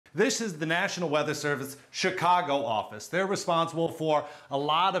This is the National Weather Service Chicago office. They're responsible for a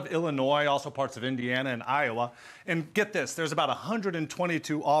lot of Illinois, also parts of Indiana and Iowa. And get this, there's about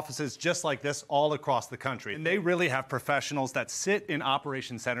 122 offices just like this all across the country. And they really have professionals that sit in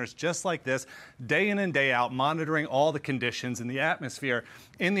operation centers just like this, day in and day out, monitoring all the conditions in the atmosphere,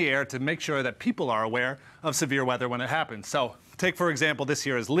 in the air, to make sure that people are aware of severe weather when it happens. So take, for example, this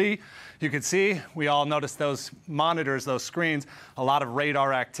here is Lee. You can see, we all noticed those monitors, those screens, a lot of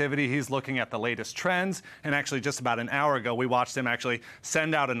radar activity. He's looking at the latest trends. And actually, just about an hour ago, we watched him actually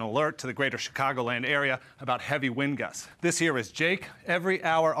send out an alert to the greater Chicagoland area about heavy wind gusts. This here is Jake. Every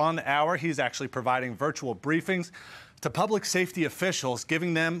hour on the hour, he's actually providing virtual briefings to public safety officials,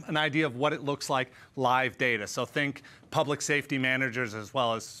 giving them an idea of what it looks like, live data. So think public safety managers as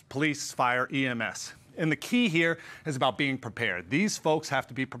well as police, fire, EMS. And the key here is about being prepared. These folks have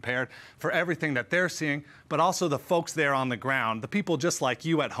to be prepared for everything that they're seeing, but also the folks there on the ground, the people just like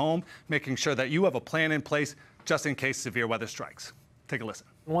you at home, making sure that you have a plan in place just in case severe weather strikes. Take a listen.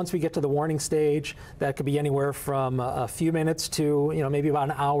 Once we get to the warning stage, that could be anywhere from a few minutes to maybe about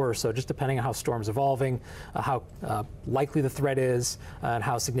an hour or so, just depending on how storm's evolving, how likely the threat is, and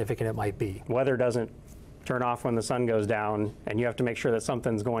how significant it might be. Weather doesn't turn off when the sun goes down, and you have to make sure that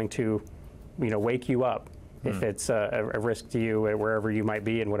something's going to wake you up if it's a risk to you wherever you might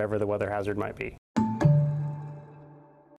be and whatever the weather hazard might be.